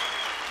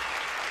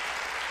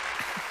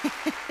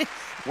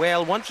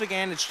 Well, once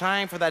again, it's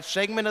time for that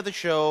segment of the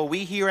show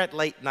we here at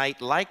Late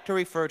Night like to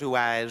refer to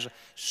as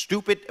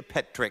Stupid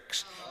Pet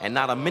Tricks. And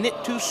not a minute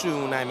too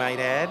soon, I might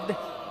add.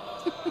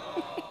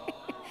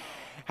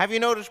 Have you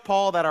noticed,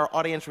 Paul, that our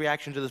audience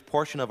reaction to this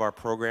portion of our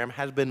program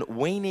has been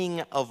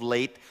waning of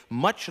late,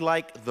 much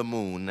like the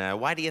moon?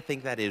 Why do you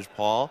think that is,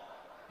 Paul?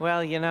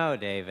 Well, you know,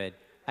 David,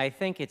 I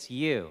think it's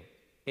you.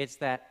 It's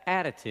that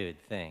attitude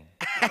thing.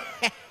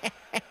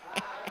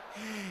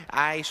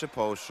 I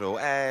suppose so.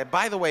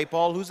 By the way,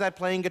 Paul, who's that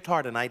playing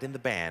guitar tonight in the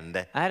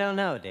band? I don't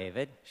know,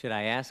 David. Should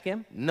I ask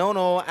him? No,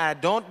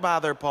 don't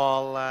bother,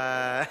 Paul.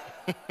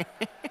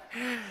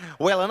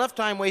 Well, enough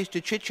time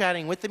wasted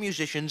chit-chatting with the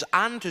musicians.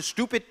 On to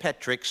Stupid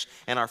Pet Tricks.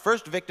 And our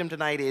first victim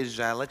tonight is,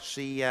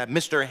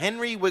 Mr.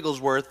 Henry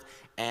Wigglesworth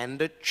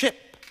and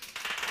Chip.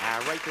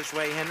 Right this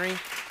way, Henry.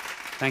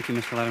 Thank you,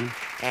 Mr. Letterman.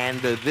 And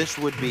this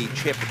would be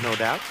Chip, no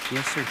doubt.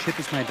 Yes, sir. Chip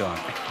is my dog.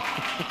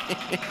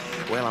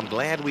 Well, I'm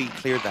glad we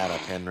cleared that up,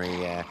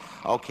 Henry.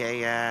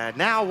 Okay,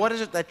 now what is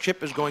it that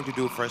Chip is going to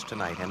do for us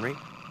tonight, Henry?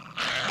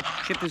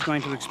 Chip is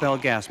going to expel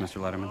gas,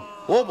 Mr. Letterman.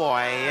 Oh,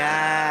 boy.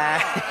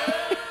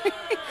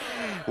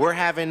 We're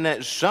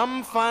having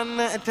some fun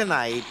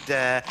tonight.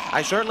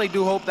 I certainly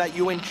do hope that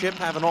you and Chip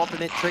have an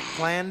alternate trick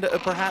planned,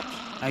 perhaps.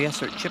 Yes,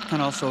 sir. Chip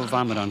can also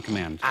vomit on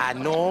command.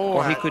 No.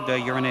 Or he could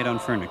urinate on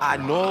furniture.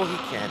 No, he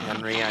can't,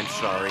 Henry. I'm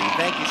sorry.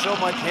 Thank you so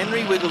much,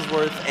 Henry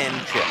Wigglesworth and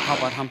Chip. How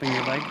about humping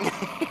your leg?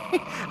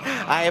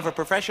 I have a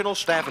professional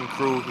staff and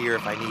crew here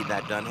if I need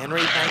that done.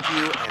 Henry, thank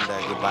you, and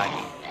goodbye.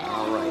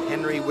 All right,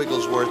 Henry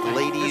Wigglesworth,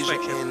 ladies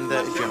and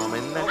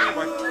gentlemen.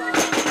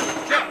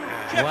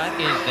 What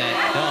is that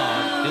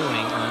dog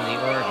doing on the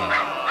organ?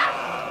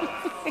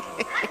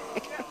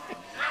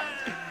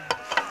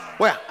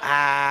 Well,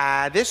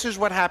 this is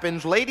what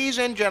happens, ladies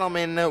and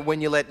gentlemen,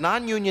 when you let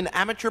non-union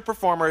amateur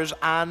performers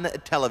on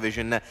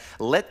television.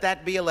 Let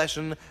that be a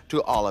lesson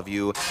to all of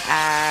you.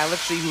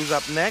 Let's see who's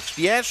up next.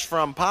 Yes,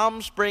 from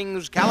Palm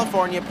Springs,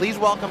 California, please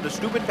welcome to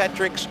Stupid Pet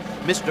Tricks,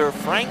 Mr.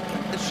 Frank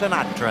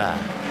Sinatra.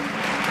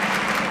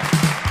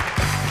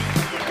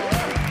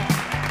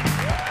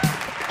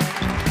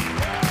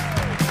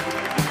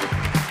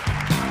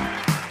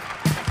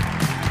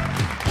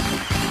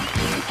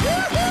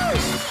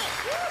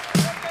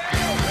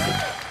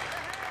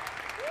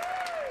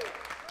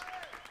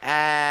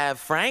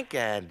 Frank,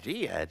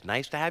 gee,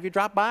 nice to have you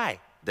drop by.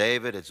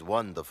 David, it's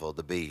wonderful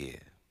to be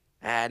here.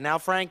 Now,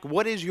 Frank,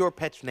 what is your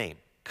pet's name?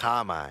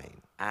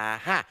 Carmine.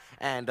 Uh-huh.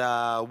 And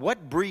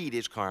what breed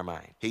is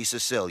Carmine? He's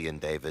Sicilian,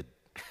 David.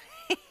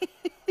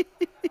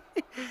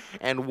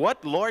 And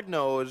what, Lord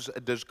knows,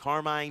 does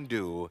Carmine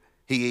do?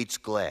 He eats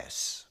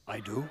glass. I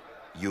do?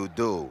 You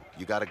do.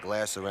 You got a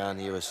glass around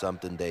here or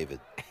something, David?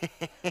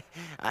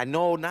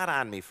 No, not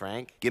on me,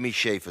 Frank. Give me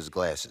Schaefer's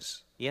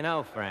glasses. You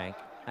know, Frank,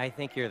 I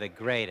think you're the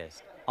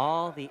greatest.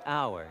 All the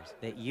hours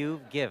that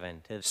you've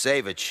given to...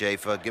 Save it,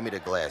 Schaefer. Give me the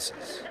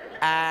glasses.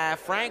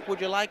 Frank, would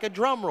you like a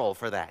drum roll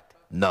for that?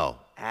 No.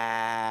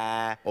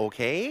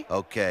 Okay.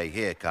 Okay,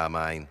 here,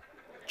 Carmine.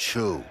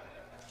 Chew.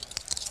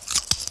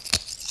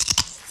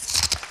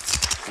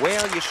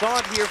 Well, you saw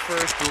it here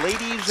first,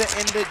 ladies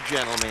and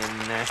gentlemen.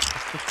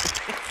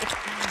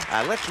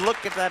 Let's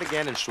look at that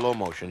again in slow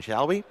motion,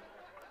 shall we?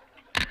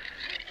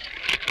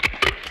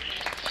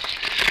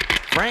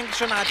 Frank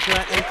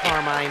Sinatra and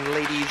Carmine,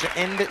 ladies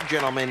and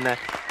gentlemen.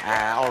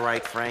 All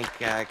right, Frank,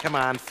 come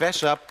on,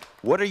 fess up.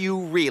 What are you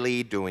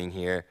really doing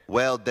here?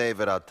 Well,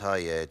 David, I'll tell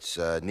you, it's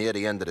near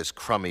the end of this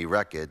crummy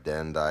record,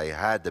 and I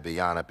had to be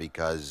on it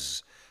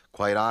because,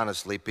 quite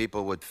honestly,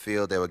 people would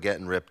feel they were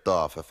getting ripped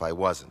off if I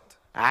wasn't.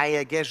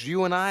 I guess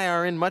you and I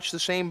are in much the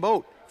same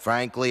boat.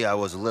 Frankly, I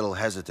was a little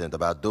hesitant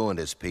about doing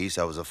this piece.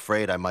 I was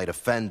afraid I might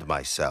offend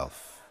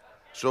myself.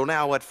 So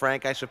now what,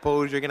 Frank? I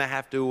suppose you're going to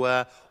have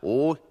to,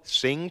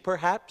 sing,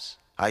 perhaps?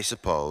 I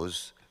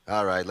suppose.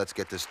 All right, let's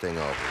get this thing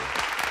over with.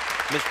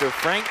 Mr.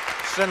 Frank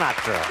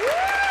Sinatra.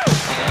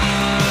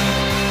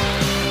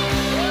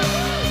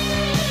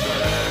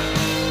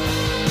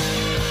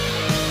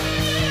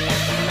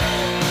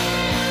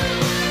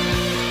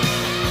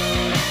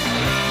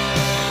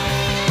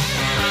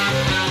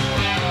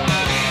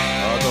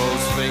 Are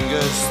those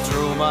fingers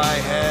through my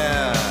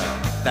hair?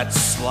 That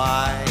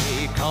sly,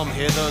 come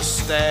hither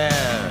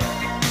stare.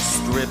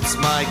 strips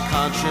my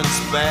conscience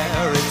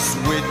bare. It's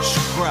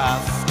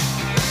witchcraft.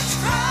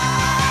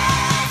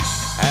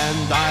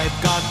 And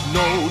I've got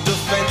no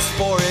defense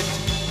for it.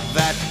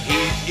 That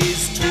heat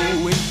is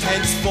too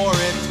intense for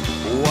it.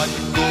 What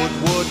good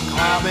would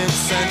common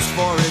sense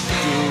for it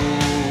do?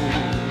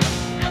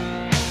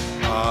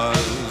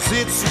 'Cause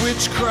it's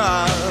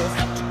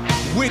witchcraft,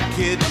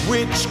 wicked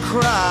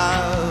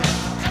witchcraft.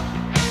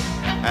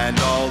 And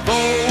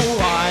although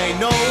I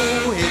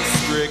know it's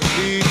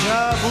strictly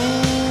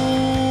taboo,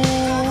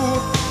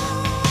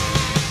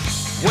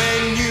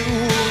 when you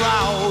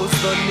rouse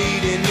the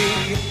need in me,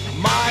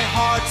 my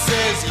heart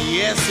says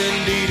yes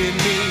indeed in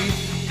me.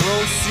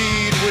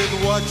 Proceed with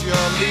what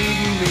you're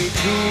leading me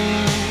to.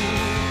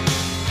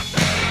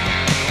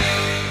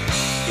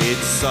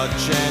 It's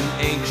such an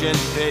ancient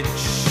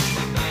pitch,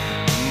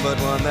 but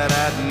one that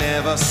I'd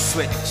never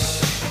switch.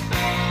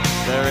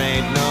 There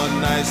ain't no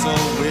nicer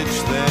witch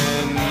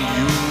than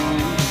you.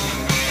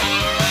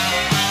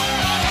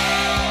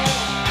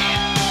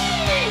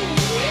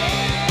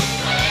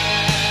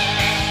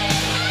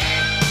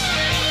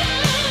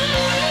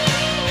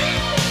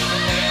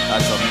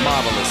 That's a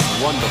marvelous,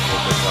 wonderful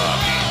guitar.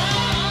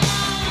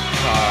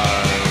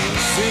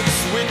 'Cause it's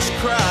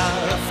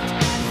witchcraft,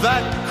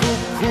 that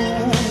cuckoo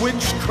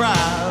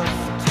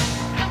witchcraft.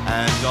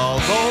 And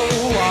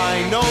although I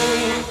know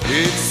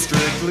it's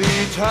strictly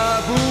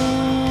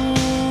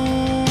taboo,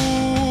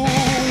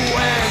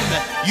 when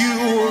you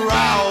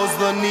arouse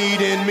the need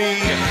in me,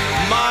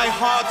 my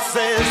heart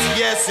says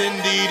yes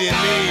indeed in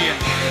me.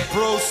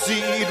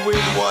 Proceed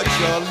with what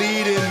you're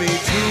leading me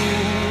to.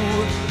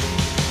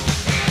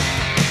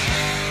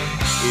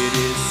 It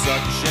is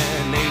such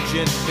an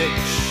ancient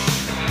pitch,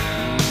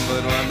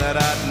 but one that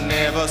I'd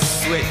never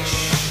switch.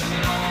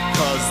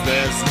 'Cause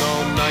there's no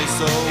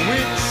nicer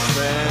witch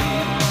than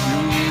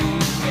you.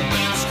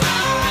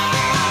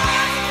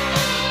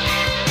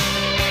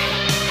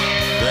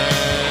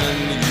 Than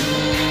you.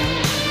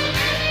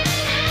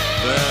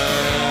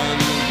 Than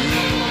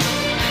you.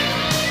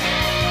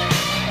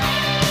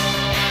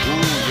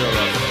 Ooh, you're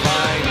a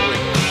fine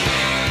witch.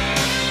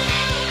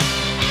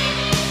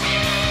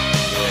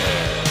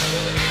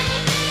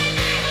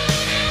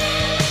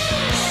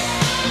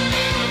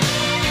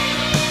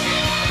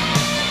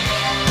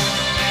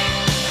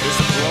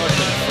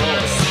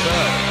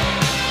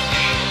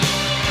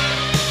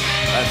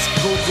 That's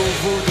cuckoo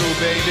voodoo,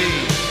 baby.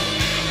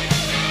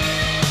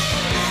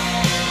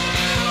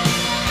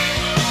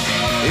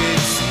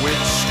 It's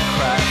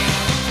witchcraft.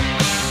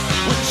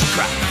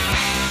 Witchcraft.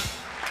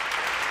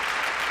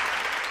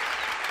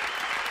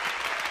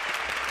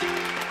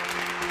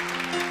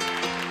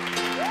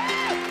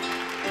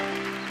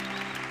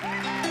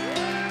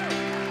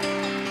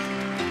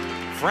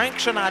 Frank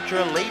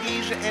Sinatra,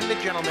 ladies and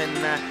gentlemen,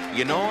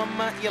 you know him,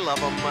 you love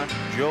him.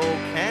 Joe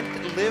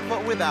can't live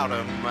without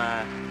him.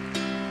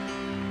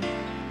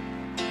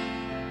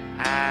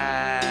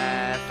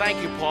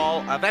 Thank you,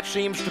 Paul. That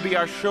seems to be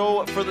our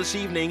show for this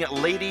evening,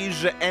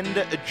 ladies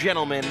and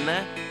gentlemen.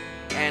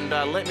 And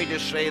let me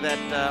just say that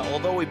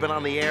although we've been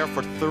on the air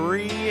for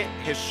 3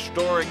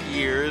 historic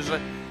years,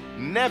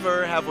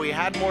 never have we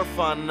had more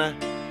fun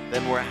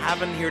than we're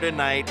having here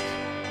tonight.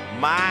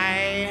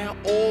 My,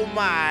 oh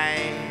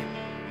my,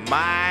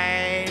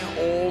 my,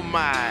 oh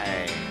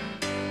my.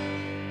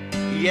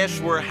 Yes,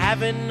 we're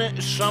having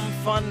some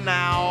fun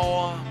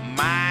now.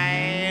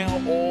 My,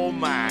 oh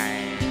my.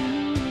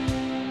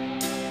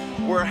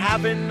 We're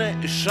having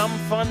some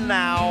fun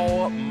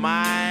now.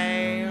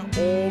 My,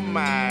 oh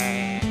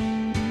my.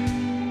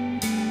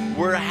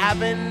 We're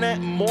having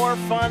more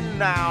fun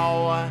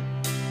now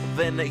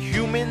than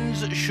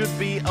humans should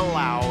be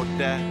allowed.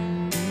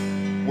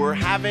 We're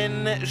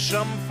having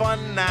some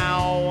fun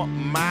now.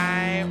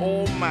 My,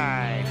 oh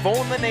my.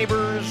 Phone the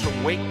neighbors,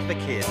 wake the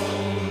kids.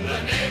 Phone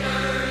the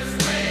neighbors,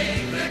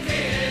 wake the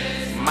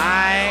kids.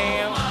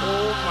 My,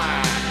 oh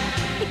my.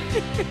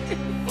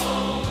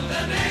 Phone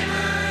the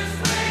neighbors,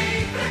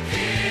 wake the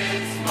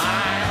kids.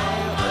 My,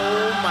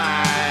 oh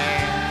my.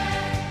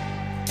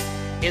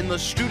 In the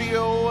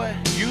studio,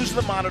 use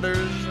the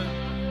monitors.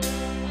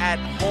 At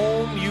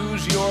home,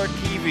 use your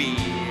TV.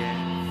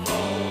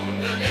 Phone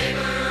the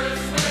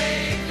neighbors,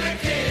 wake the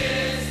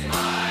kids.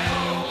 My,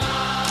 oh my.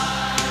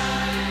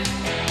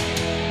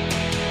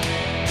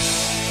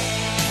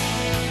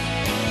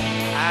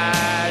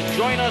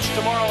 Join us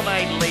tomorrow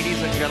night,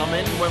 ladies and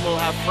gentlemen, when we'll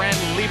have Fran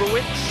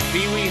Lebowitz,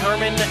 Pee Wee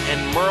Herman,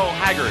 and Merle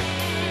Haggard.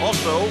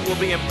 Also, we'll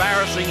be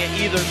embarrassing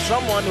either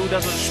someone who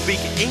doesn't speak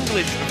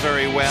English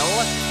very well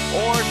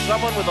or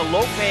someone with a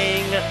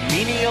low-paying,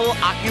 menial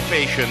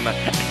occupation.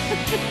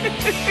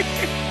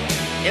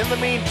 In the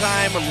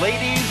meantime,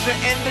 ladies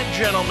and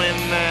gentlemen,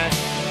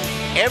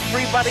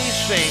 everybody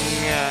sing.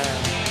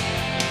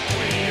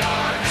 We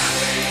are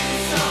having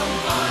some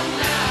fun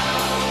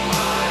now,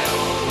 my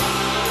oh my.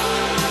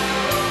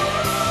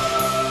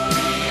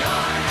 We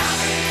are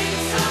having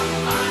some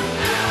fun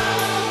now,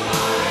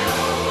 my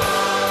oh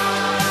my.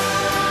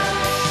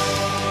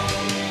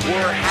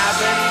 We're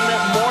having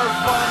more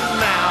fun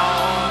now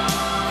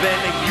than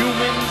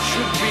humans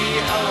should be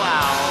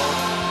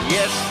allowed.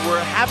 Yes, we're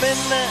having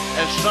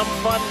some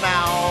fun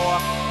now.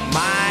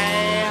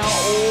 My,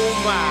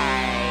 oh my.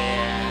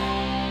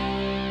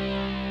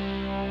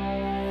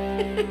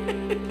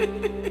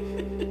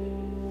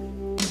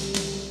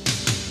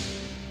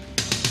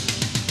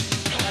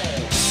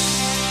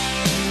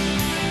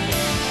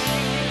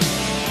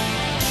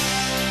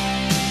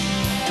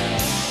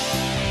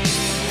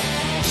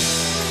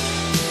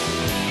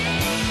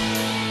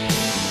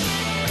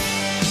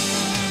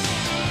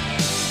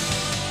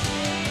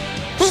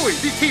 Boy,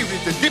 this here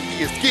is the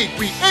niftiest gig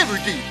we ever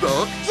did,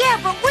 Rock. Yeah,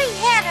 but we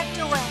had to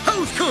do it.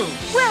 How's come?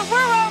 Well,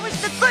 we're always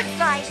the good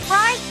guys,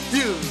 right?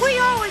 Yeah. We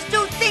always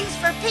do things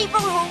for people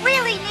who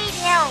really need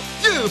help.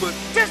 Yeah, but...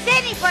 Does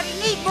anybody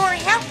need more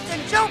help than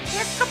Joe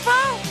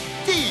Piscopo?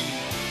 Steve,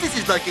 this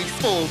is like a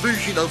small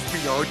version of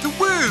We Are the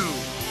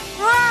World.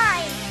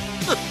 Right.